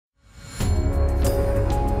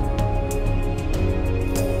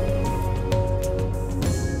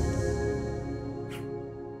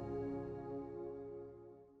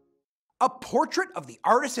Portrait of the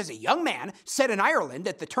Artist as a Young Man, set in Ireland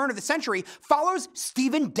at the turn of the century, follows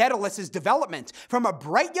Stephen Dedalus's development from a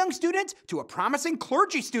bright young student to a promising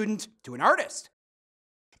clergy student to an artist.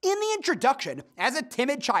 In the introduction, as a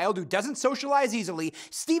timid child who doesn't socialize easily,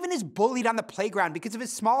 Stephen is bullied on the playground because of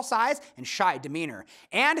his small size and shy demeanor,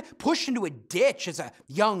 and pushed into a ditch as a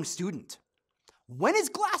young student. When his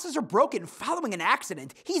glasses are broken following an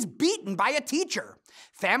accident, he's beaten by a teacher.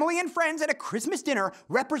 Family and friends at a Christmas dinner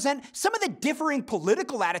represent some of the differing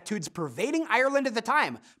political attitudes pervading Ireland at the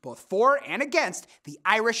time, both for and against the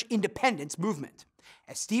Irish independence movement.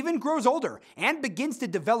 As Stephen grows older and begins to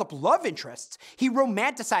develop love interests, he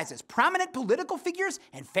romanticizes prominent political figures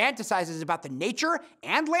and fantasizes about the nature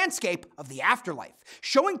and landscape of the afterlife,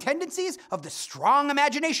 showing tendencies of the strong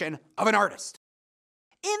imagination of an artist.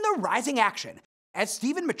 In the rising action, as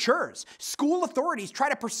Stephen matures, school authorities try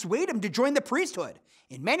to persuade him to join the priesthood.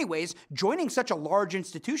 In many ways, joining such a large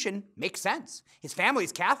institution makes sense. His family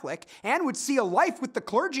is Catholic and would see a life with the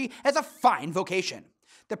clergy as a fine vocation.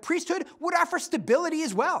 The priesthood would offer stability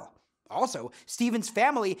as well. Also, Stephen's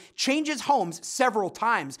family changes homes several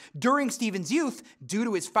times during Stephen's youth due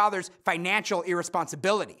to his father's financial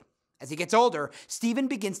irresponsibility. As he gets older, Stephen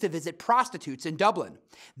begins to visit prostitutes in Dublin.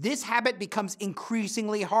 This habit becomes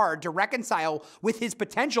increasingly hard to reconcile with his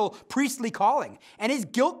potential priestly calling, and his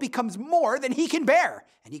guilt becomes more than he can bear,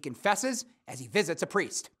 and he confesses as he visits a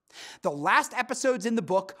priest. The last episodes in the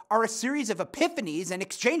book are a series of epiphanies and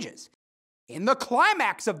exchanges. In the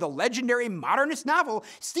climax of the legendary modernist novel,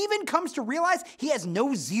 Stephen comes to realize he has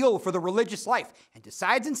no zeal for the religious life and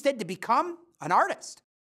decides instead to become an artist.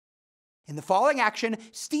 In the following action,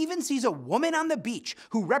 Stephen sees a woman on the beach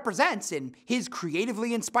who represents, in his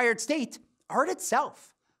creatively inspired state, art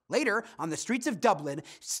itself. Later, on the streets of Dublin,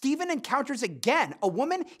 Stephen encounters again a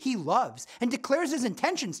woman he loves and declares his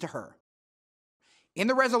intentions to her. In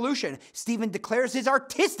the resolution, Stephen declares his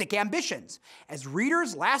artistic ambitions. As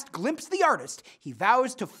readers last glimpse the artist, he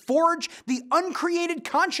vows to forge the uncreated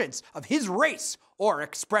conscience of his race, or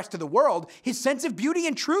express to the world his sense of beauty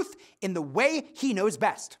and truth in the way he knows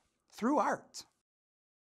best, through art.